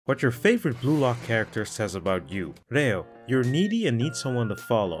What your favorite Blue Lock character says about you. Reo, you're needy and need someone to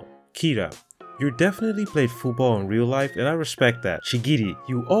follow. Kira, you definitely played football in real life and I respect that. Shigiri,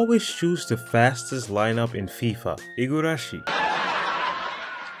 you always choose the fastest lineup in FIFA. Igurashi.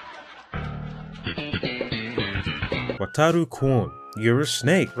 Wataru Kwon, you're a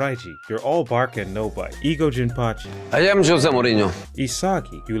snake. Raiji, you're all bark and no bite. Ego Jinpachi. I am Jose Mourinho.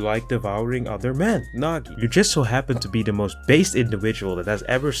 Isagi, you like devouring other men. Nagi, you just so happen to be the most based individual that has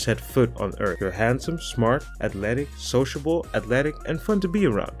ever set foot on Earth. You're handsome, smart, athletic, sociable, athletic, and fun to be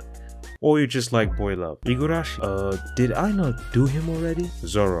around. Or you just like boy love. Igurashi, did I not do him already?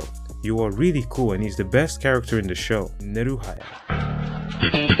 Zoro, you are really cool and he's the best character in the show. Neruhaya.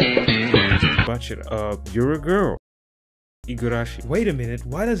 Bachira, you're a girl. Igurashi, wait a minute,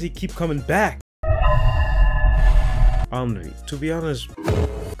 why does he keep coming back? Amri, to be honest,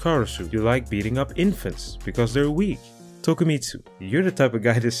 Karasu, you like beating up infants because they're weak. Tokumitsu, you're the type of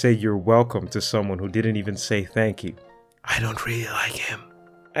guy to say you're welcome to someone who didn't even say thank you. I don't really like him.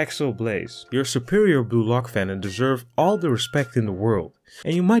 Exo Blaze, you're a superior Blue Lock fan and deserve all the respect in the world.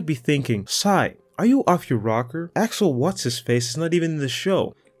 And you might be thinking, Sai, are you off your rocker? Axel What's-His-Face is not even in the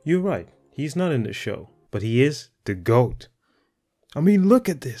show. You're right, he's not in the show, but he is the GOAT. I mean, look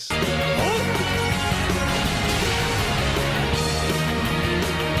at this.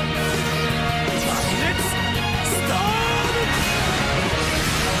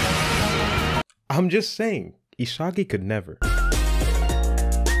 I'm just saying, Isagi could never.